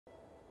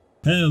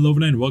Hello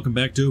everyone and welcome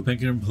back to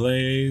Penguin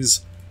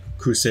Plays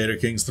Crusader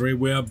Kings III.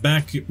 We are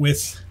back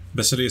with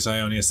Basidius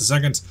Ionius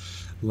II.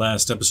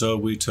 Last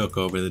episode we took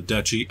over the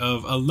Duchy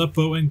of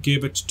Aleppo and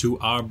gave it to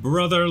our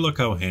brother. Look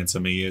how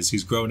handsome he is.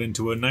 He's grown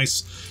into a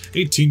nice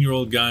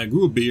 18-year-old guy,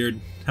 grew a beard.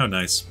 How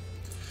nice.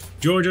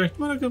 Georgia, you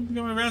want to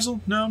become a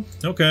vassal? No?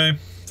 Okay,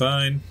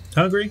 fine.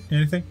 Hungry?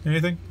 Anything?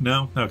 Anything?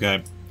 No?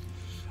 Okay.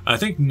 I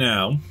think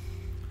now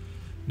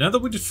that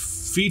we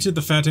defeated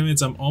the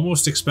Fatimids, I'm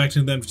almost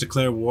expecting them to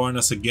declare war on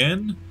us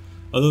again.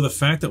 Although the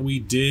fact that we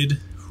did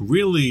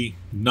really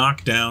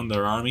knock down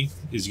their army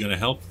is going to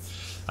help.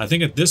 I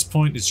think at this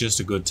point it's just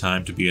a good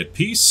time to be at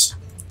peace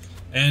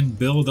and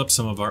build up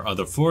some of our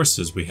other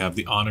forces. We have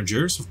the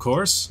onagers, of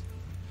course,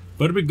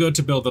 but it'd be good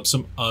to build up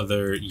some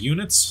other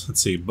units.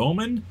 Let's see,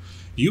 bowmen.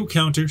 You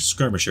counter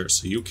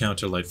skirmishers, so you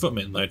counter light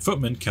footmen. Light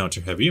footmen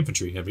counter heavy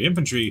infantry. Heavy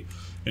infantry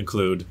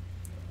include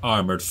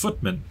armored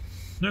footmen.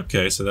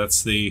 Okay, so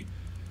that's the...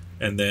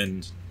 And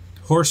then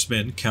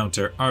horsemen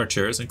counter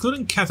archers,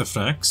 including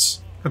cataphracts,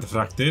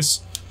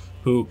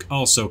 who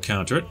also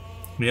counter it.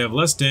 We have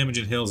less damage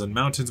in hills and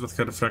mountains with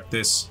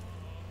cataphracts,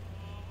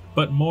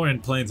 but more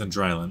in plains and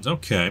drylands.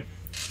 Okay.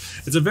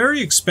 It's a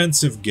very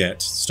expensive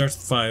get. Starts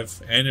with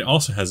 5, and it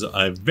also has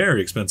a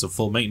very expensive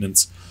full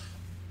maintenance.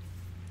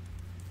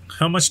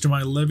 How much do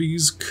my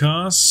levies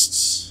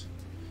cost?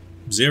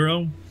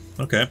 0?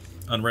 Okay.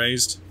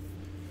 Unraised.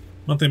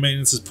 Monthly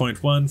maintenance is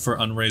 0.1 for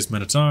unraised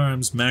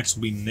men-at-arms. Max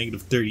will be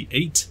negative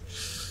 38,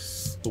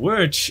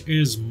 which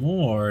is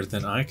more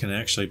than I can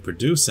actually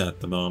produce at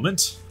the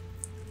moment.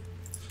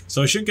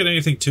 So I shouldn't get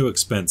anything too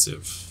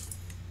expensive.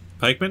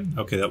 Pikemen?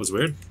 Okay, that was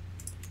weird.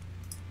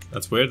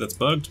 That's weird, that's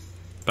bugged.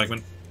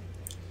 Pikemen.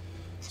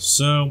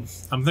 So,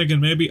 I'm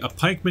thinking maybe a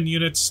pikeman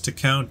unit to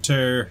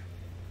counter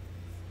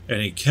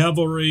any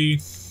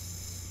cavalry.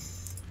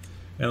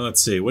 And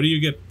let's see, what do you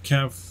get?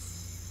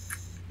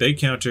 They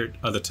counter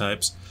other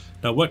types.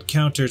 Now, what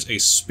counters a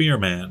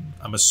spearman?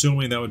 I'm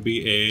assuming that would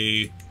be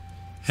a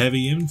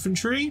heavy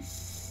infantry?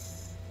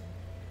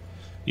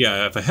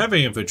 Yeah, if a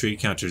heavy infantry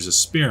counters a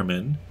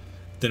spearman,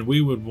 then we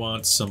would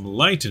want some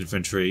light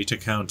infantry to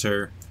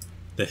counter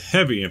the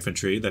heavy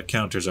infantry that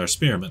counters our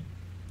spearmen.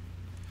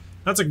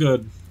 That's a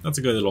good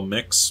little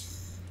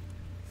mix.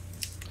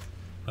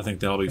 I think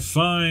that'll be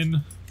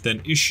fine.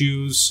 Then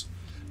issues.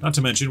 Not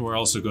to mention, we're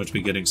also going to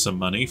be getting some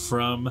money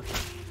from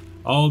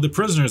all the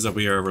prisoners that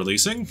we are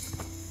releasing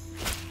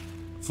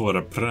for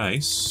a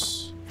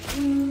price.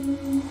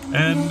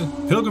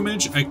 And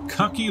pilgrimage, a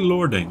cocky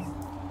lording.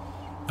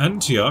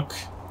 Antioch,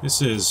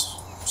 this is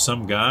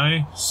some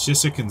guy,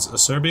 Sisikins, a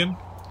Serbian.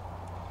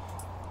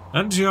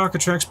 Antioch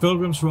attracts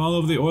pilgrims from all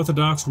over the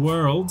Orthodox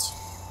world.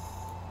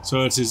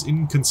 So it is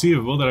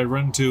inconceivable that I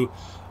run into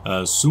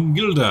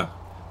Sungilda,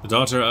 the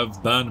daughter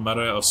of Ban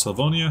Mara of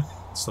Slavonia.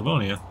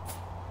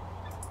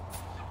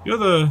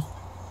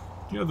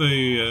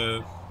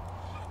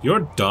 Your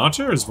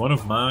daughter is one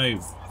of my...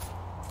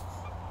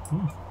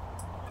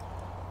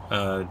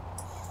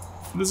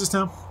 what is this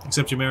now?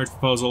 Accept your marriage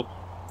proposal.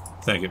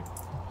 Thank you.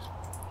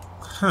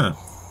 Huh.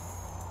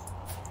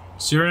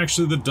 So you're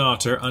actually the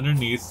daughter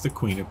underneath the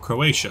Queen of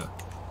Croatia.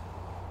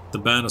 The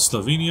Ban of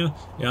Slovenia.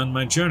 On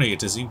my journey,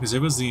 it was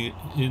the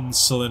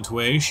insolent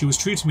way she was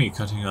treating me,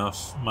 cutting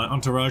off my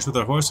entourage with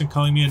her horse and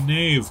calling me a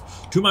knave.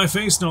 To my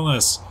face, no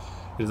less.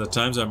 It is at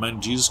times our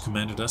man Jesus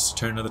commanded us to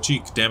turn another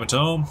cheek. Damn it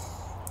all.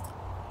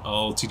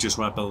 All teachers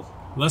rap a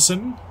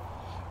lesson,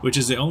 which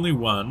is the only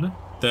one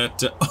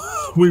that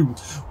we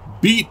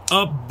beat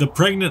up the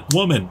pregnant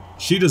woman.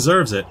 She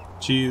deserves it.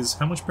 She's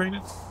how much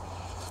pregnant?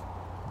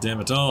 Damn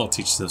it all,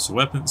 teach this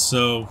weapon.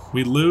 So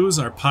we lose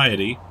our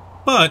piety,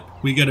 but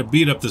we get to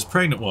beat up this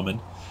pregnant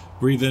woman.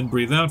 Breathe in,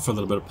 breathe out for a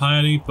little bit of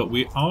piety, but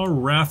we are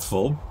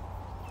wrathful.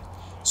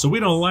 So we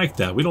don't like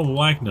that. We don't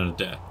like none of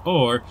that.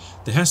 Or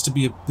there has to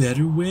be a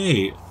better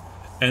way.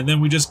 And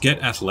then we just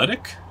get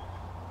athletic.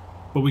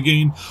 But we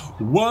gain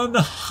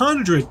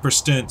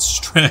 100%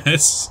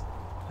 stress.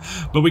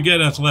 But we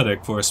get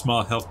athletic for a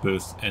small health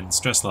boost and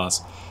stress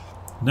loss.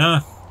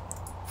 Nah.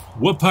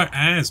 Whoop her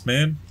ass,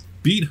 man.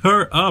 Beat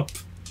her up.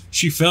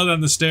 She fell down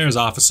the stairs,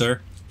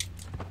 officer.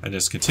 I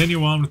just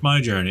continue on with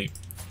my journey.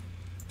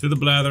 To the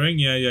blathering.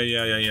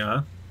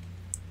 Yeah.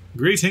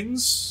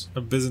 Greetings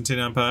of Byzantine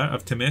Empire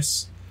of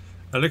Timis.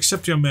 I'll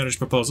accept your marriage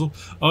proposal.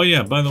 Oh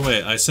yeah, by the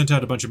way, I sent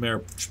out a bunch of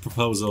marriage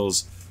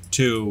proposals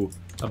to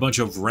a bunch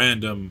of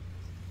random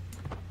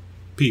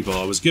people.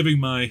 I was giving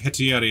my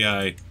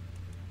Hetiarii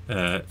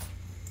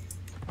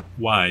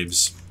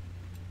wives.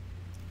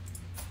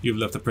 You've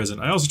left the prison.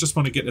 I also just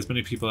want to get as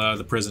many people out of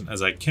the prison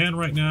as I can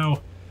right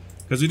now,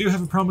 because we do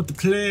have a problem with the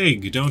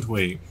plague, don't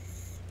we?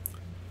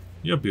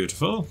 You're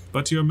beautiful,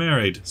 but you're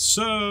married.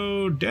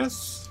 So,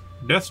 death?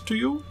 Death to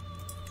you?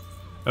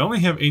 I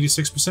only have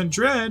 86%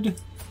 dread.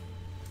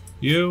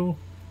 You,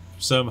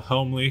 some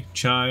homely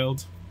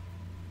child.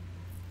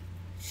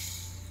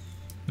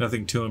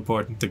 Nothing too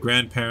important. The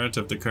grandparent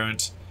of the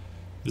current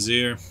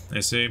vizier,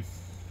 I see.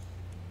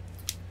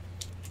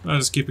 I'll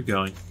just keep it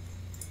going.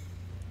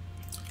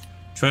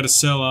 Try to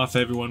sell off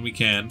everyone we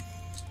can.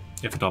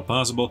 if at all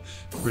possible.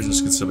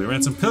 Prisoners can still be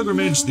ransomed.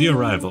 Pilgrimage, the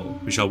arrival.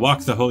 We shall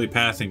walk the holy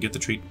path and get the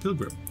treat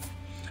pilgrim.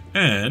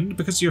 And,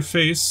 because your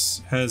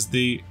face has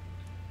the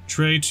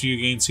trait, you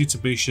gain seats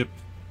of bishop.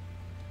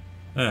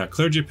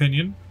 Clergy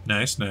opinion.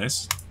 Nice,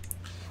 nice.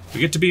 We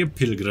get to be a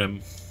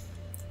pilgrim.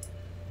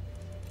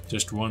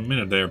 Just 1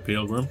 minute there,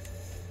 pilgrim.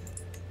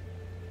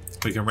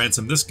 We can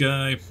ransom this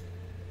guy.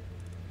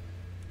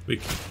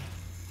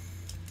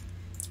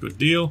 Good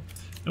deal.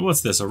 And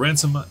what's this? A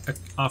ransom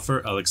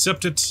offer. I'll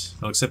accept it.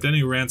 I'll accept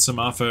any ransom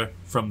offer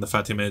from the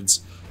Fatimids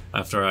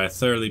after I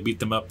thoroughly beat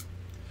them up.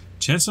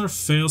 Chancellor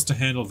fails to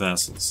handle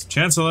vassals.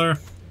 Chancellor!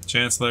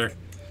 Chancellor!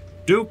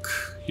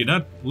 Duke! You're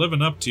not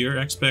living up to your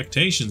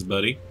expectations,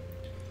 buddy.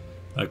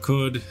 I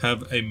could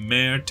have a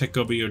mayor take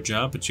over your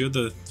job, but you're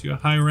a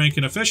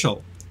high-ranking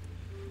official.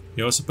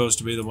 You're supposed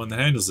to be the one that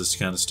handles this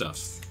kind of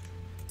stuff.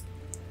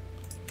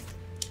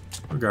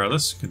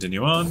 Regardless,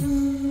 continue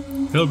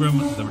on. Pilgrim,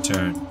 the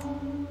return.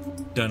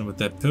 Done with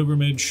that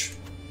pilgrimage.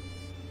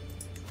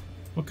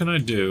 What can I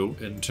do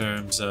in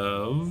terms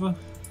of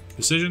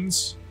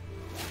decisions?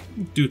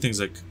 Do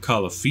things like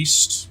call a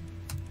feast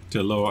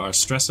to lower our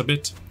stress a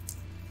bit.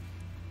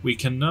 We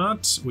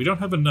don't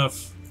have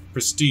enough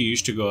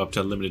prestige to go up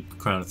to limited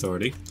crown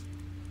authority.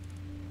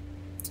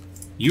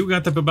 You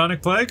got the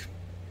bubonic plague?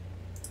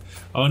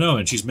 Oh no,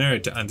 and she's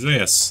married to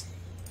Andreas.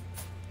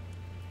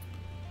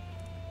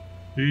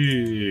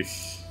 Eek.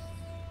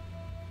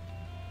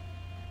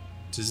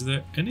 Is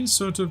there any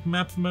sort of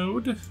map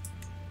mode?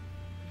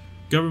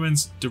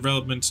 Governments,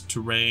 development,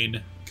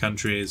 terrain,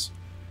 countries.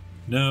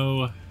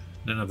 No,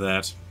 none of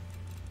that.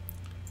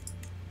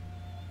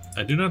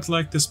 I do not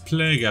like this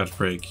plague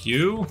outbreak.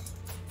 You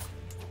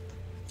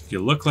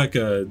look like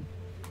a...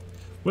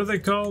 What are they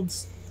called?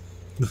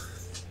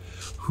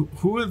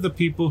 Who are the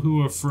people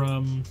who are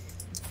from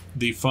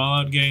the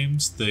Fallout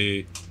games?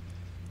 They're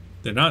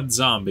not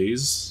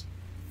zombies.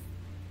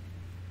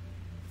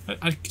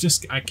 I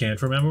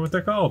can't remember what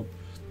they're called.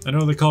 I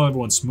know they call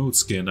everyone smooth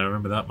skin. I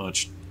remember that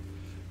much.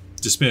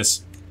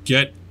 Dismiss.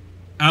 Get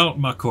out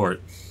my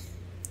court.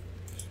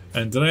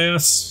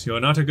 Andreas, you are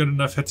not a good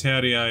enough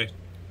heterii.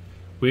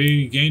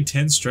 We gain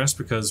 10 stress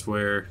because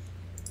we're...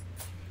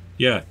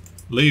 Yeah,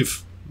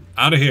 leave.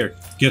 Out of here.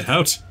 Get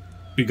out.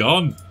 Be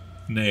gone,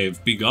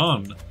 knave. Be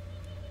gone.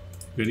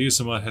 We could use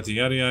some more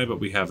heterii, but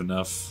we have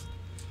enough.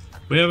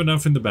 We have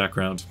enough in the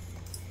background.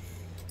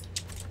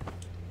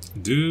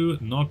 Do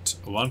not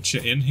want you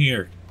in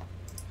here.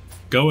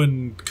 Go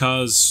and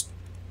cause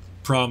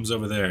problems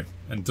over there.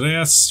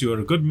 Andreas, you are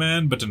a good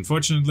man, but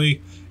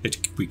unfortunately,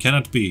 we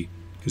cannot be,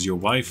 because your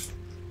wife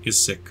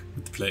is sick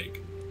with the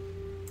plague.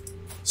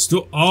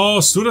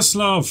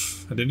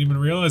 Studislav! I didn't even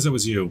realize it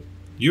was you.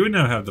 You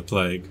now have the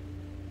plague.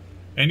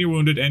 And you're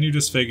wounded, and you're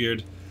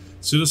disfigured.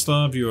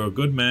 Studislav, you are a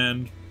good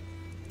man.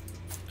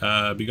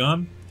 Be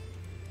gone.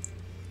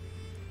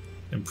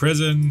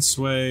 Imprison,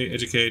 sway,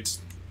 educate,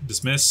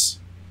 dismiss.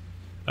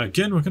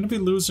 Again, we're going to be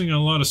losing a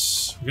lot of...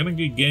 We're going to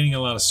be gaining a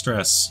lot of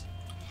stress.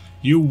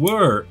 You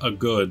were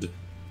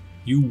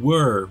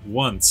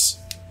once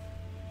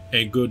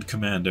a good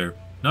commander.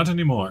 Not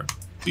anymore.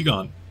 Be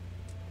gone.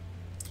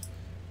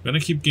 We're going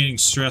to keep gaining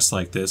stress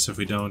like this if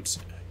we don't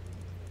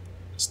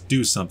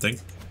do something.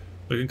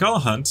 We can call a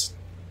hunt.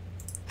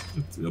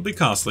 It'll be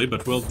costly,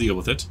 but we'll deal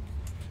with it.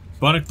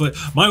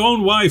 My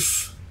own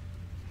wife!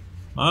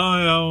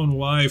 My own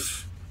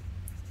wife.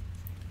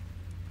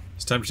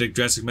 It's time to take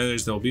drastic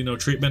measures. There will be no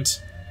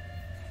treatment.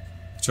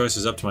 The choice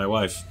is up to my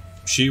wife.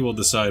 She will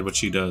decide what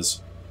she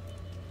does.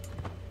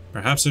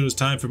 Perhaps it was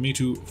time for me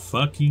to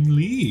fucking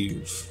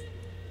leave.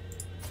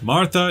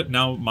 Martha,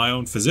 now my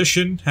own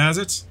physician, has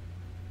it.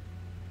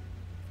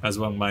 As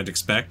one might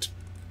expect.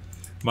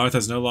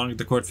 Martha's no longer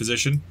the court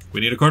physician.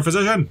 We need a court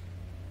physician!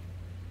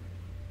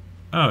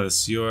 Oh,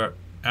 you're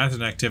at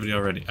an activity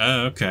already.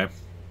 Oh, okay.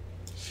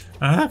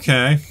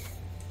 Okay.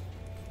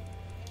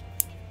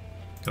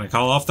 Can I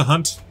call off the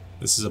hunt?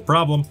 This is a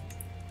problem.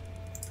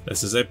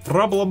 This is a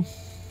problem.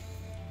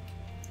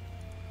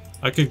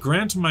 I could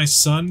grant my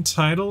son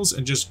titles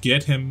and just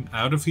get him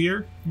out of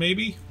here,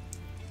 maybe?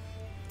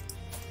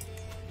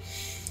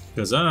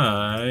 Because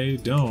I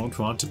don't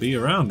want to be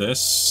around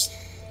this.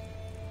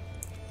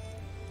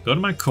 Go to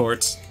my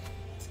court.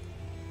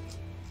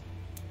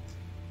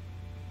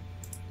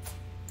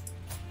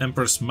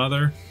 Empress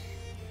Mother.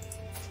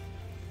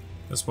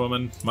 This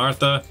woman,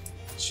 Martha,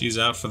 she's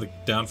out for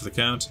down for the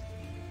count.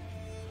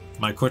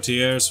 My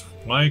courtiers,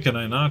 why can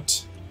I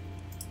not?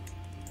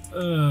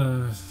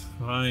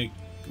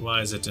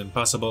 Why is it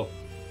impossible?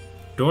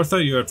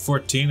 Dortha, you're at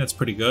 14, that's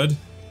pretty good.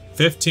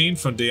 15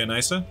 from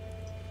Dionysa.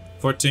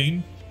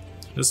 14.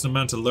 This is the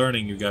amount of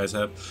learning you guys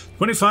have.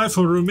 25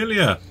 for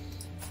Rumilia.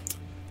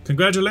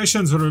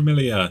 Congratulations,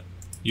 Rumilia.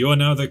 You are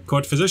now the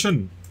court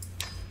physician.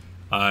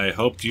 I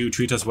hope you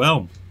treat us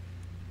well.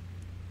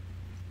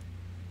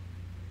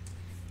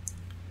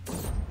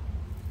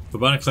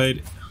 Bubonic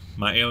plague,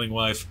 my ailing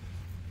wife.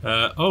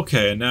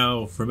 Okay,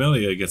 now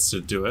Rumilia gets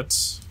to do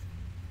it.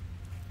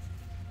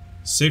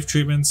 Safe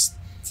treatments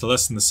to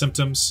lessen the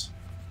symptoms.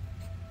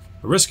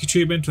 A risky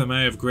treatment that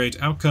may have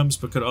great outcomes,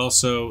 but could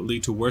also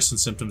lead to worsened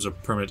symptoms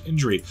of permanent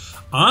injury.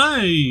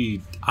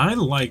 I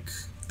like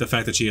the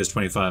fact that she is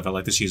 25. I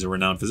like that she's a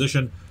renowned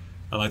physician.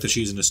 I like that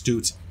she's an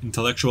astute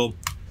intellectual.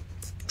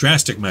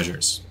 Drastic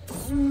measures.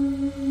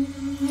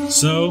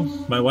 So,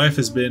 my wife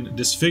has been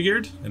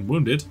disfigured and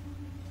wounded.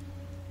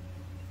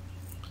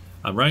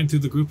 I'm riding through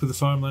the group of the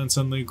farmland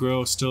suddenly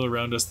grow still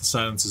around us. The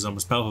silence is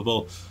almost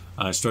palpable.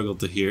 I struggled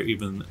to hear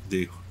even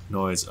the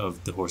noise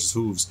of the horse's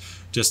hooves.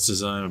 Just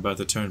as I'm about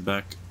to turn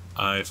back,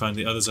 I find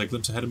the others I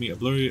glimpse ahead of me. A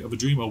blurry of a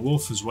dream, a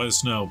wolf as white as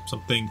snow.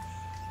 Something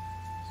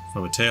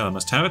from a tale. I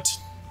must have it.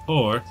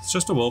 Or it's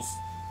just a wolf.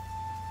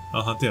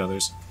 I'll hunt the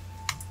others.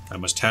 I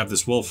must have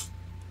this wolf.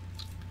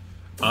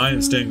 I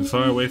am staying as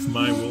far away from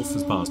my wolf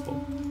as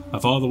possible. I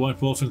follow the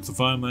white wolf into the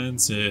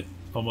farmlands.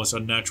 Almost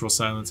unnatural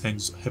silence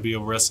hangs heavy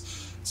over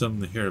us.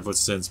 Suddenly hear a voice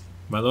says,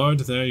 "My lord,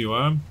 there you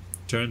are."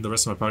 Turn. The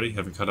rest of my party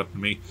haven't caught up to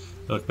me.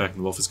 I look back and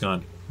the wolf is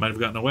gone. Might have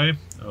gotten away.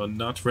 I will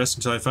not rest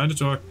until I find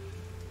it, or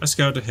I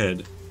scout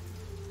ahead.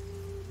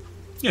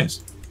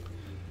 Yes.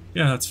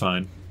 Yeah, that's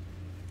fine.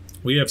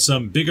 We have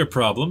some bigger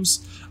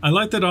problems. I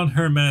like that on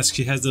her mask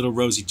she has little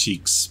rosy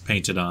cheeks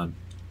painted on.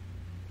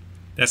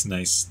 That's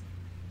nice.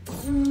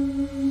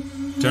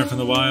 Turn from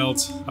the wild.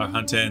 Our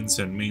hunt ends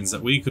and means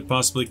that we could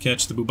possibly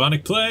catch the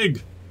bubonic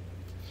plague.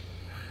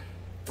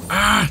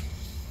 Ah!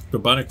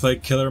 Bubonic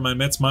plague killer in my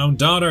midst, my own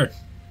daughter.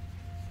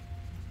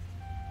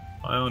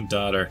 My own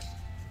daughter.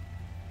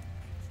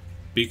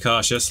 Be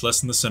cautious,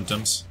 lessen the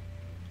symptoms.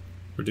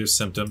 Reduce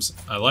symptoms.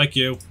 I like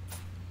you.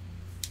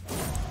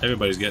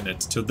 Everybody's getting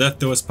it. Till death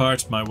do us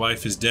part, my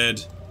wife is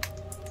dead.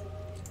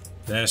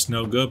 That's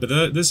no good,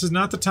 but this is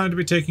not the time to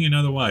be taking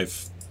another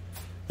wife.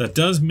 That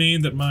does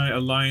mean that my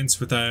alliance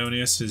with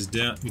Ionius is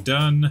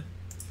done.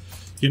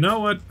 You know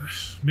what?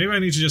 Maybe I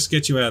need to just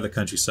get you out of the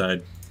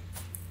countryside.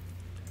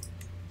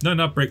 No,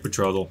 not break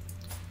betrothal.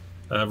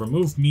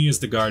 Remove me as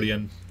the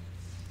guardian.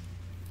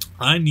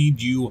 I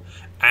need you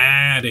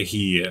out of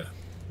here.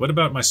 What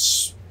about my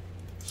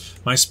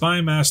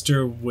spy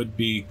master? Would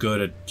be good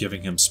at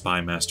giving him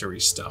spy mastery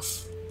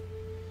stuff.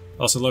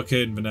 Also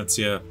located in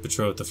Venetia,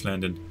 betrothed to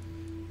Flandin.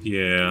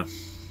 Yeah.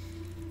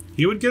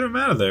 He would get him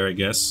out of there, I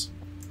guess.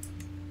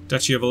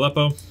 Duchy of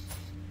Aleppo.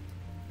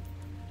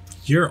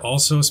 You're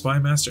also a spy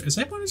master. Is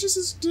everyone just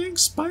a dang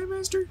spy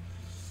master?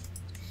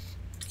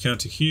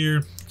 County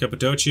here.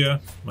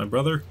 Cappadocia, my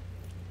brother.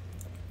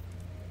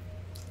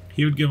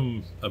 He would give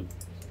him a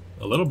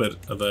little bit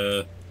of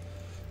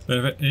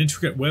an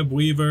intricate web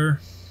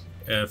weaver,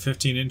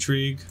 15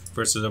 intrigue,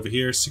 versus over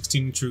here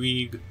 16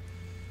 intrigue.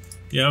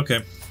 Yeah,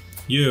 okay.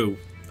 You.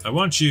 I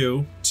want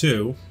you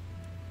to.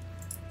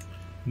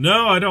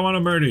 No, I don't want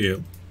to murder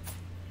you.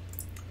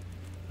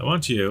 I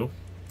want you.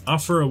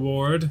 Offer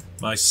award,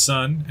 my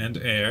son and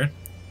heir.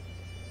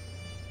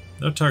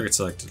 No target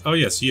selected. Oh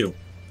yes, you.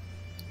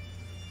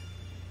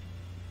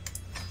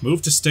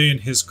 Move to stay in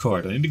his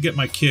court. I need to get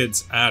my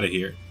kids out of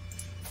here.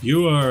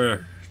 You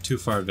are too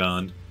far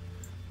gone.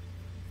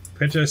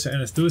 Princess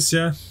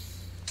Anastasia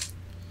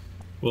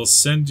will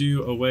send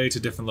you away to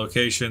different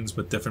locations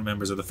with different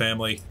members of the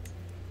family.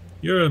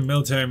 You're a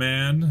military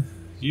man.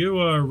 You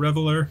are a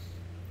reveler.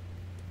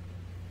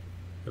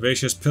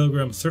 Vivacious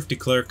pilgrim, thrifty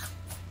clerk.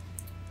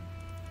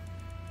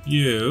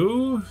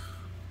 You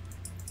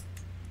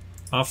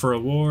offer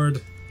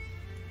award,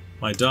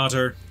 my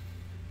daughter.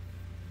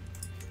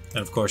 And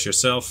of course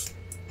yourself.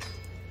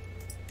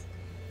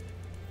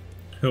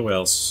 Who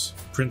else?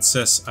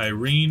 Princess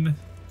Irene.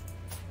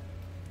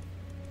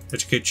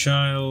 Educate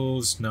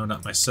child. No,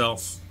 not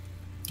myself.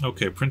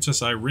 Okay,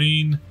 Princess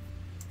Irene.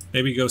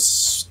 Maybe go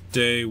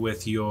stay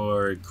with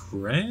your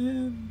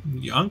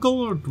uncle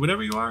or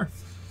whatever you are.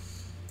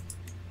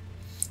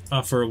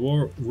 Offer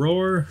a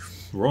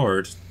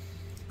roared.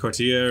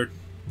 Courtier.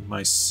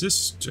 My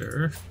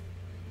sister.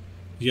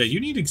 Yeah, you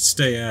need to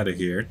stay out of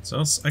here.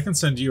 So I can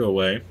send you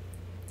away.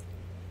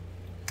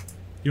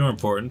 You're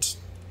important.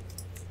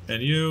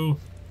 And you...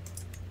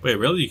 Wait,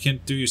 really? You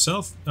can't do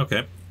yourself?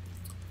 Okay.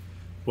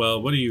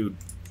 Well, what are you...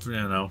 I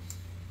don't know.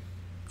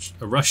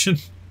 A Russian?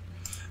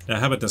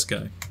 Now, how about this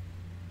guy?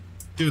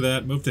 Do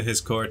that. Move to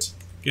his court.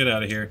 Get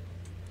out of here.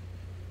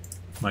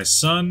 My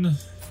son.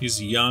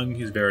 He's young.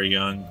 He's very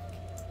young.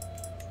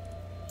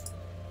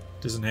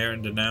 Disinherit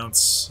and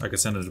denounce. I could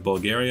send him to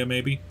Bulgaria,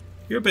 maybe.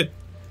 You're a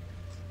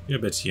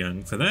bit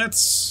young for that.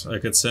 I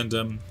could send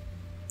him...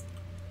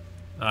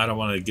 I don't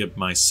want to give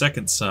my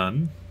second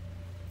son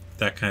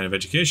that kind of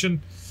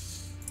education.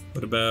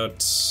 What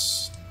about...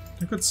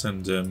 I could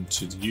send him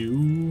to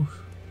you.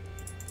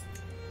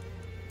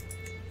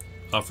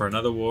 Offer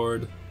another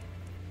ward.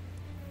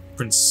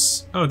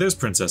 Oh, there's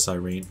Princess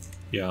Irene.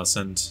 Yeah, I'll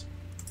send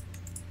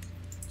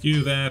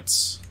you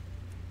that.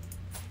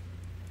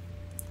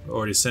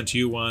 Already sent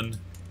you one.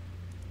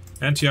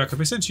 Antioch, have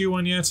I sent you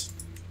one yet?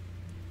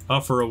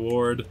 Offer a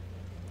ward.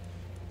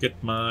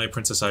 Get my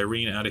Princess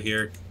Irene out of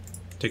here.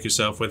 Take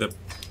yourself with it.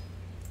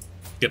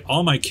 Get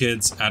all my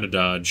kids out of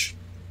Dodge.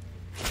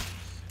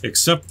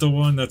 Except the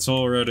one that's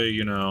already,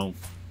 you know,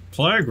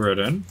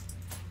 plague-ridden.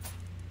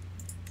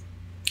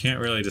 Can't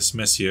really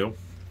dismiss you.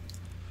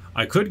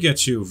 I could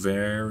get you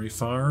very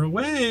far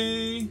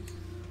away.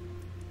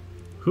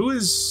 Who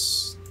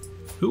is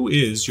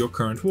your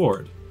current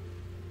ward?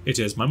 It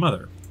is my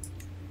mother.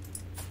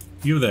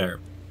 You there.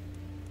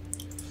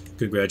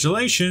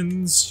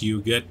 Congratulations.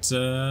 You get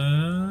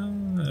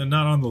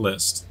not on the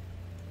list.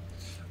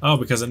 Oh,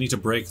 because I need to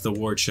break the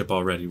wardship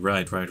already.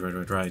 Right. I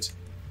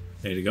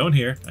need to go in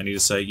here. I need to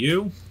say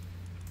you.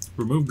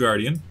 Remove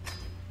guardian.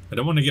 I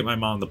don't want to get my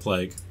mom the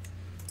plague.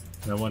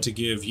 And I want to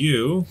give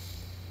you...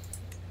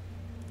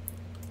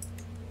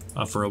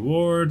 Offer a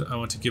ward. I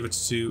want to give it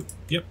to...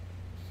 Yep.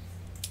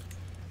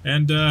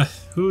 And,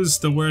 who's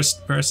the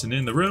worst person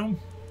in the room?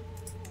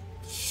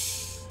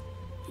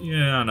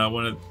 Yeah, I don't know.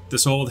 One of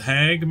this old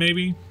hag,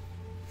 maybe?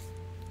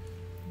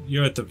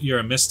 You're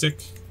a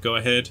mystic. Go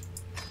ahead.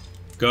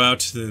 Go out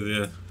to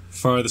the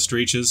farthest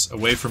reaches,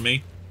 away from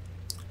me.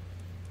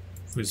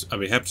 I'll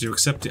be happy to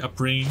accept the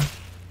upbringing.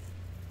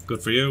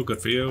 Good for you,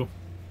 good for you.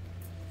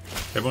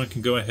 Everyone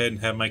can go ahead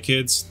and have my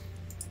kids.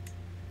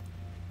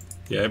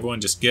 Yeah, everyone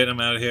just get them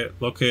out of here.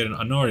 Located in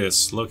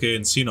Honorius, located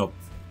in Sinop.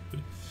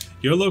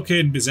 You're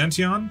located in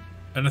Byzantion,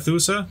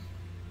 Anathusa.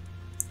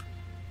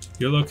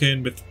 You're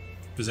located in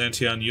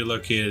Byzantion, you're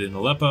located in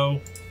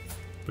Aleppo.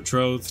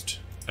 Betrothed,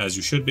 as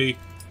you should be.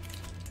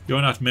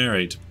 You're not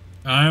married.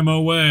 I am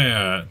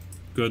aware,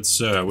 good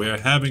sir. We are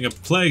having a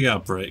plague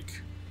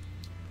outbreak.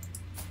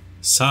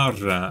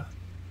 Sarra.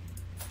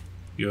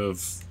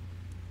 You've...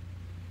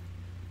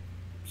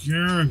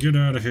 Yeah, get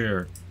out of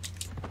here.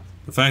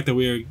 The fact that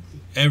we are...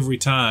 Every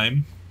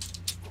time...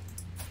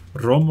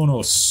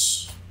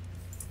 Romanos.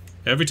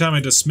 Every time I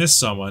dismiss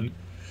someone,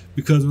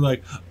 because we're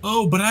like,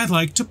 oh, but I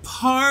like to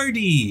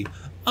party.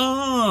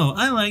 Oh,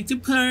 I like to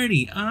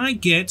party. I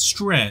get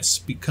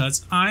stressed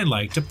because I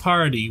like to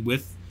party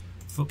with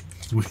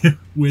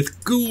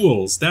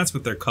ghouls. That's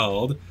what they're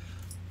called.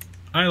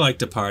 I like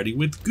to party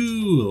with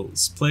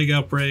ghouls. Plague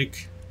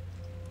outbreak.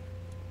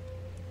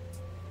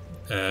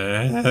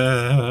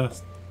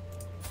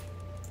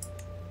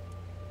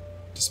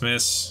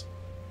 Dismiss.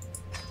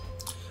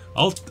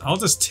 I'll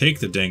just take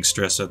the dang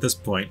stress at this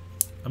point.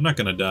 I'm not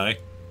gonna die.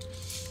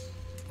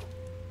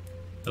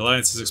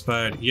 Alliance has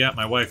expired. Yeah,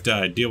 my wife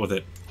died. Deal with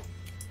it.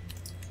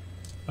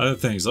 Other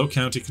things. Low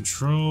county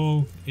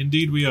control.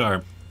 Indeed we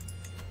are.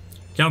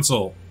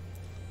 Council.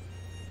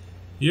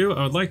 I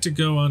would like to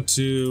go on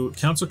to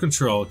council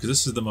control, because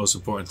this is the most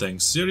important thing.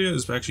 Syria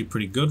is actually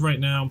pretty good right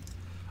now.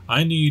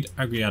 I need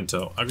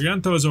Agrianto.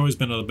 Agrianto has always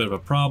been a little bit of a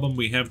problem.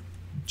 We have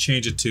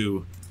changed it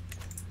to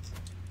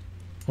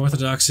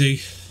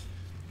Orthodoxy.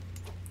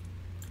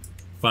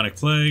 Phonic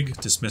Plague.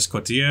 Dismiss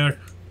Courtier.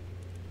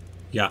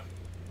 Yeah.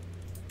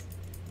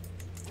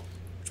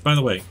 Which, by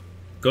the way,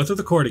 go through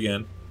the court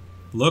again.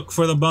 Look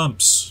for the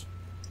bumps.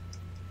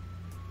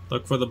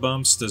 Look for the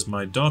bumps. There's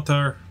my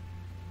daughter.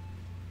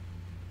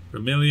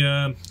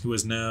 Remilia, who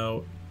is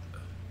now...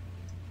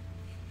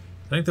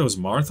 I think that was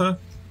Martha.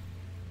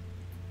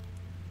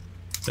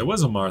 There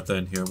was a Martha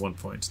in here at one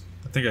point.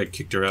 I think I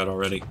kicked her out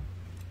already.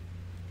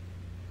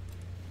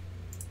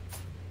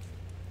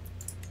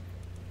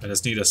 I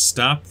just need to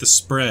stop the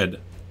spread.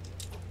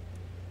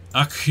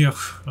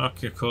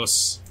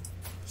 Akiakos.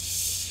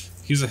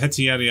 He's a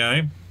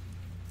Hetiarii.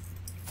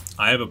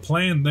 I have a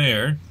plan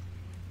there.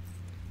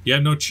 You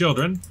have no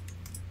children.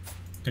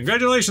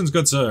 Congratulations,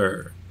 good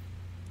sir.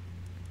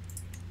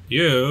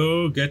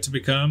 You get to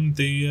become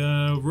the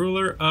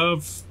ruler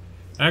of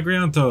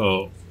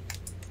Agrianto.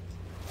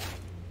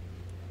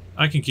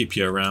 I can keep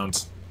you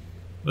around.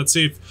 Let's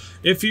see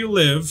if you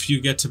live,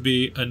 you get to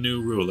be a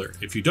new ruler.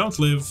 If you don't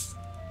live,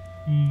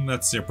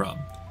 that's your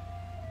problem.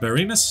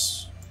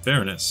 Baroness?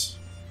 Baroness.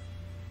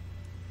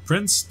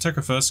 Prince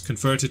Tecaphus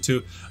converted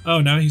to...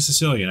 Oh, now he's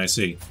Sicilian, I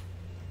see.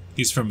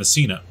 He's from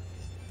Messina.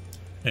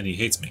 And he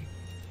hates me.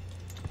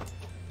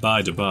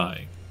 Bye to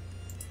bye.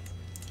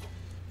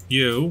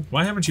 You,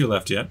 why haven't you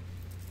left yet?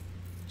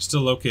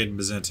 Still located in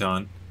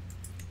Byzantion.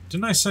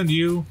 Didn't I send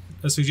you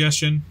a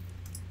suggestion?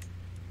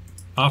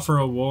 Offer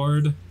a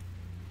ward?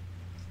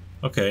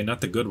 Okay,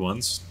 not the good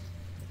ones.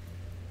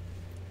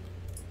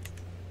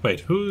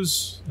 Wait,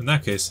 who's, in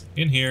that case,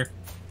 in here?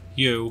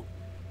 You.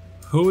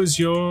 Who is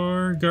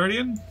your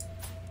guardian?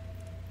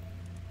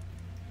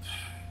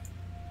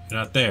 You're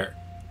not there.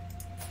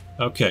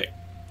 Okay.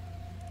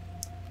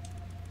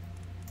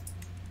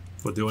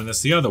 We're doing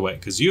this the other way,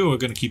 because you are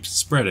going to keep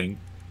spreading.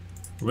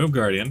 Remove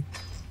guardian.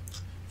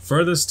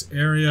 Furthest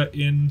area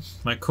in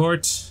my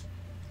court.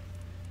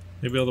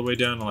 Maybe all the way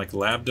down to like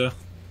Labda.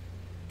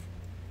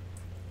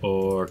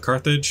 Or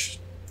Carthage.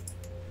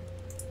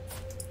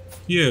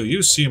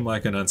 You seem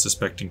like an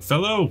unsuspecting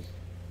fellow.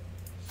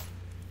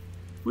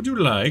 Would you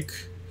like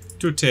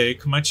to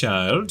take my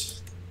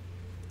child?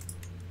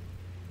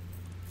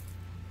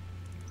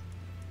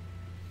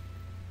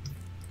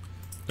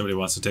 Nobody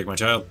wants to take my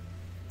child.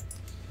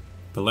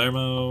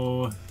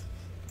 Palermo...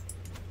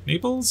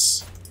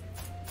 Naples?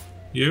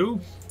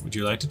 You? Would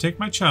you like to take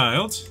my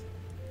child?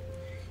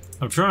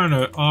 I'm trying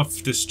to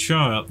off this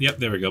child. Yep,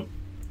 there we go.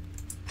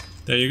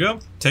 There you go.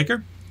 Take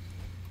her.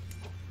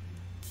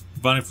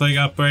 Bubonic plague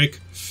outbreak.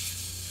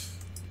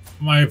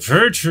 My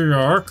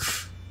patriarch,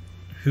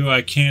 who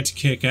I can't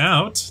kick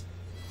out.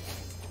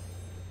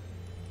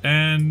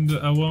 And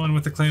a woman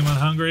with a claim on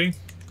Hungary.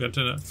 Good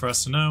for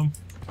us to know.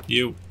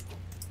 You.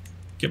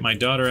 Get my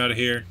daughter out of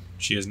here.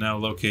 She is now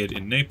located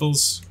in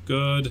Naples.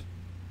 Good.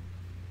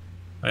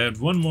 I had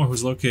one more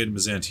who's located in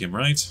Byzantium,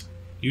 right?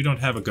 You don't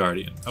have a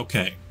guardian.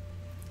 Okay.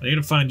 I need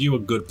to find you a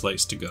good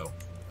place to go.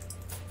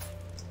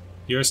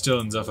 You're still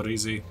in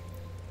Zafarisi.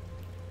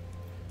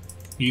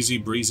 Easy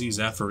breezy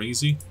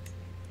Zafarisi.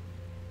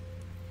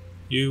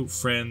 You,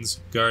 friends,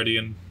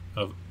 guardian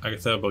of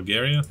Agatha,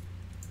 Bulgaria.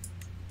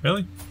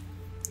 Really?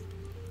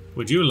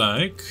 Would you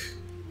like...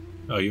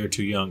 Oh, you're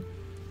too young.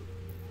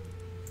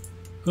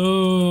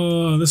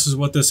 Oh, this is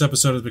what this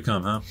episode has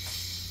become, huh?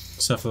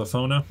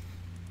 Cephalophona.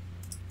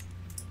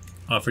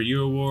 Offer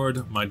you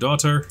award. My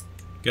daughter.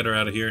 Get her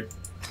out of here.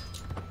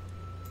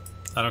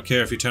 I don't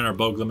care if you turn her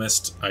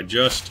Boglamist. I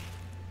just...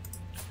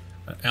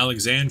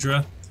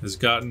 Alexandra has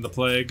gotten the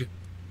plague.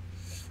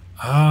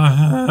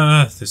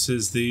 This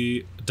is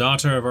the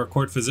daughter of our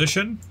court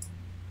physician.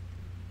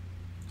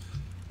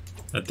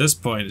 At this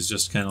point, it's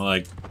just kind of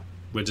like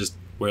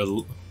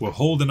we're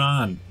holding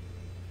on.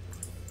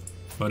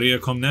 Maria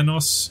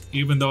Komnenos,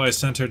 even though I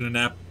sent her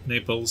to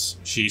Naples,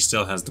 she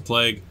still has the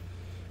plague.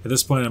 At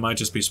this point, I might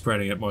just be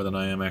spreading it more than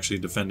I am actually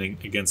defending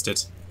against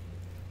it.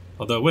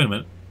 Although, wait a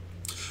minute.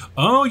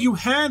 Oh, you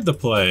had the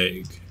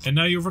plague, and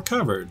now you've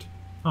recovered.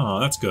 Oh,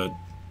 that's good.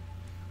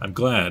 I'm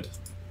glad.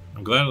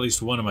 I'm glad at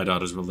least one of my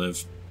daughters will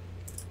live.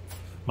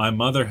 My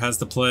mother has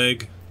the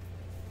plague.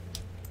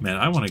 Man,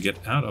 I want to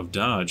get out of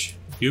Dodge.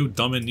 You,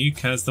 Dominique,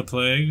 has the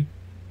plague.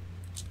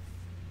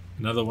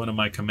 Another one of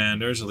my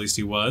commanders, at least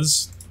he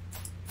was.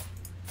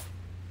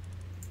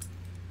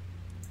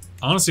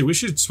 Honestly, we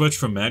should switch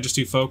from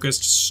Majesty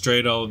focused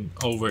straight on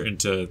over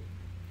into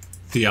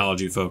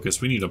Theology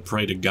focused. We need to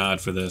pray to God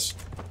for this.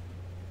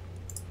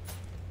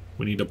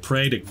 We need to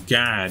pray to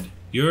God.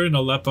 You're in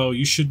Aleppo.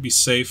 You should be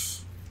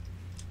safe.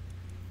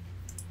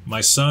 My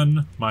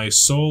son, my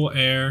sole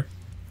heir,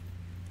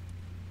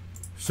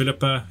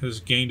 Philippa,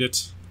 has gained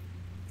it.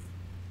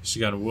 She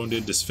got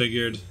wounded,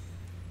 disfigured.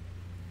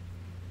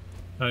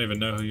 I don't even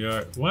know who you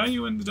are. Why are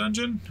you in the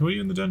dungeon? Who are you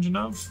in the dungeon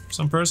of?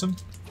 Some person?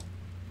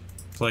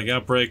 Plague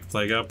outbreak,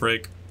 plague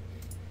outbreak.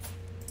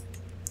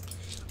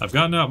 I've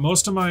gotten out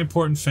most of my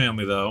important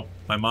family, though.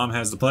 My mom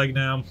has the plague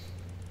now.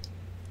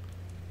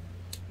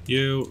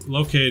 You,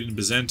 located in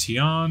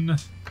Byzantion.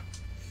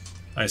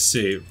 I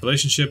see.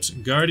 Relationships,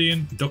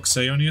 Guardian,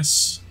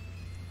 Doxaionius.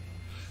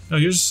 No,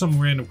 you're just some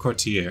random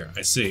courtier.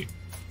 I see.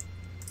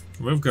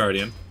 Remove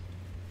Guardian.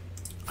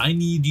 I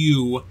need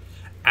you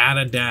out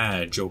of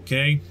Dodge,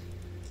 okay?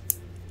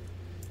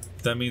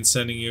 That means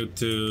sending you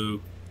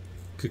to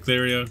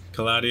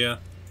Caladia.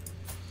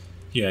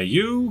 Yeah,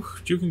 you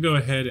can go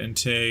ahead and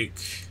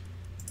take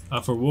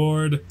offer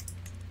ward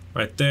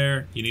right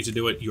there. You need to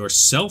do it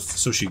yourself,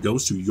 so she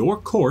goes to your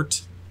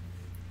court,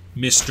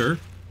 mister.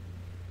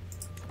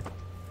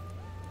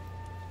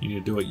 You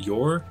need to do it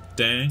your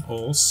dang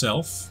old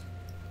self.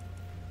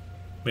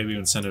 Maybe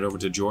even send it over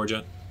to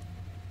Georgia.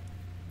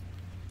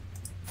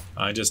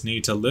 I just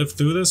need to live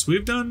through this.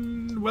 We've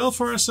done well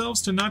for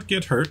ourselves to not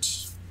get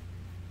hurt.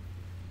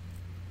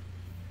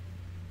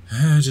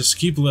 Just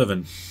keep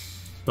living.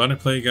 Bubonic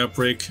plague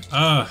outbreak.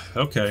 Ah,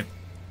 okay.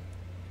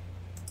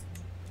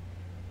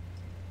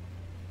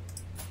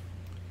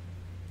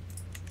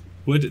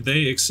 Would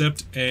they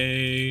accept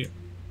a...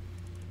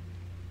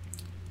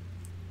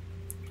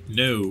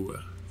 No.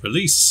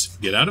 Release.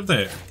 Get out of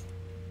there.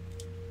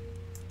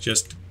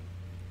 Just...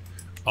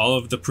 all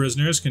of the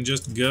prisoners can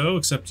just go,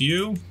 except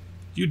you.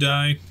 You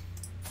die.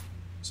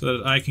 So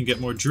that I can get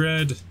more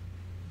dread.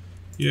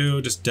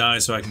 You just die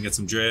so I can get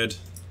some dread.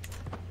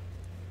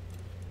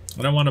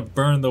 I don't want to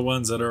burn the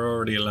ones that are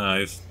already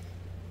alive.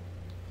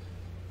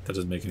 That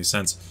doesn't make any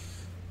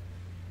sense.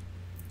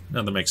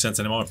 None of that makes sense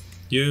anymore.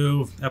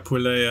 You,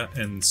 Apuleia,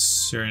 and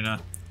Serena.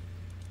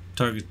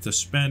 Target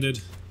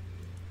disbanded.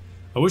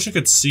 I wish I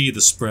could see the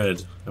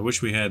spread. I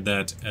wish we had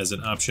that as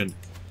an option.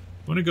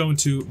 I want to go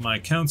into my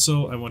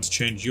council. I want to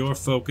change your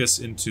focus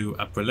into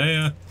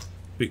Apuleia,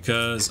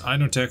 because I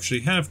don't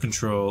actually have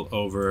control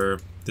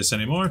over this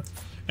anymore.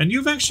 And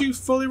you've actually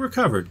fully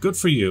recovered. Good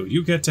for you.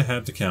 You get to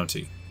have the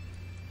county.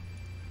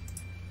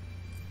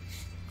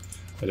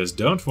 I just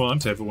don't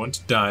want everyone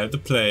to die of the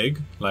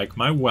plague, like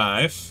my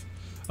wife.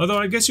 Although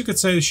I guess you could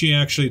say she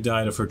actually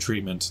died of her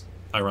treatment,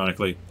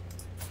 ironically.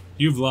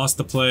 You've lost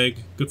the plague.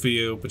 Good for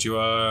you, but you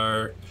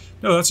are...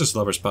 No, that's just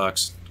lover's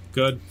pox.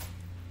 Good.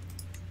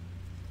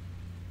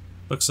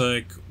 Looks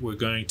like we're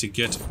going to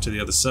get to the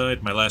other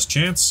side. My last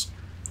chance.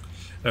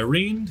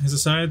 Irene has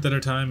decided that her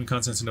time in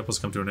Constantinople has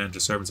come to an end.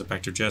 Her servants have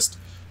packed her chest.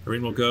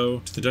 Irene will go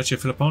to the Duchy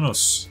of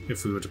Philipponos,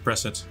 if we were to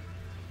press it.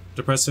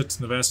 To press it,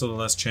 the vassal the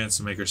last chance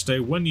to make her stay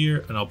 1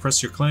 year, and I'll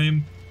press your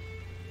claim.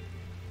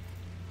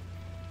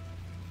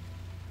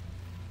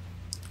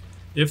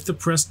 If the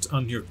pressed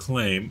on your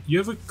claim, you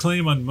have a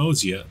claim on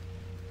Mosia.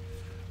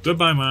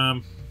 Goodbye,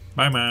 Mom.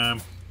 Bye,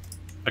 Mom.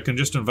 I can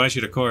just invite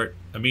you to court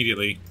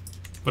immediately.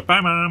 But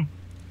bye, Mom.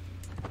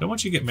 I don't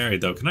want you to get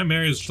married, though. Can I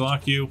marry as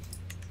lock you?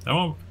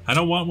 I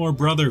don't want more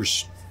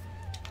brothers.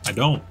 I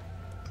don't.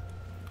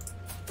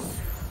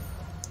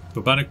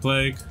 Bubonic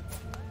plague.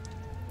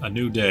 A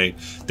new day.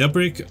 The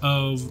outbreak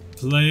of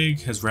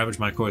plague has ravaged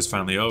my core is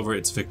finally over.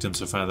 Its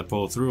victims have finally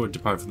pulled through and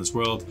depart from this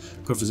world.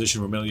 Core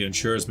physician Romelia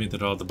ensures me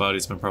that all the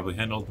bodies have been properly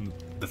handled and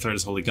the threat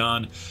is wholly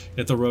gone.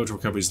 Yet the road to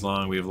recovery is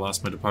long. We have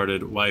lost my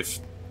departed wife,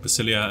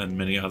 Basilia, and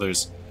many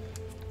others.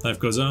 Life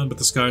goes on, but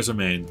the scars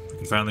remain. I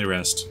can finally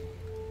rest.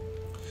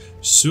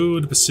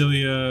 Sud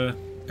Basilia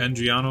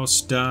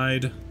Andrianos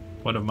died.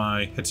 One of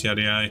my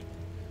Hetiadii.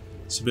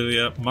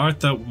 Sibilia.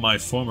 Martha, my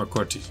former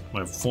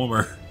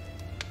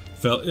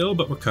fell ill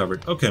but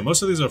recovered. Okay,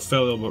 most of these are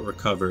fell ill but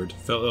recovered.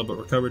 Fell ill but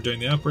recovered during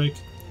the outbreak.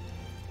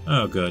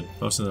 Oh, good.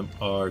 Most of them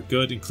are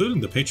good,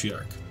 including the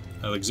Patriarch.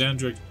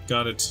 Alexandra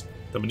got it.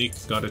 Dominique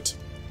got it.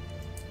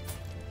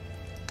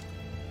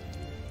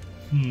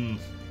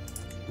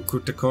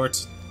 Recruit the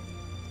court.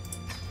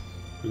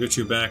 We'll get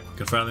you back. We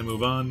can finally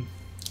move on.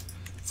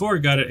 4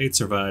 got it. 8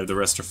 survived. The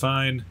rest are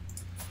fine.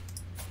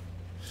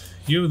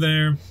 You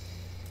there.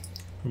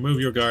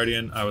 Remove your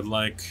guardian. I would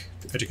like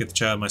to educate the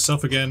child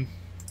myself again.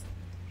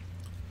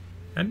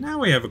 And now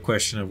we have a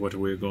question of what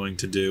we're going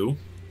to do.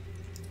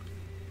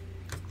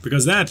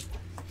 Because that,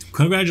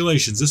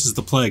 congratulations, this is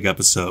the Plague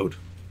episode.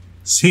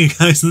 See you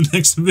guys in the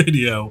next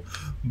video.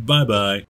 Bye-bye.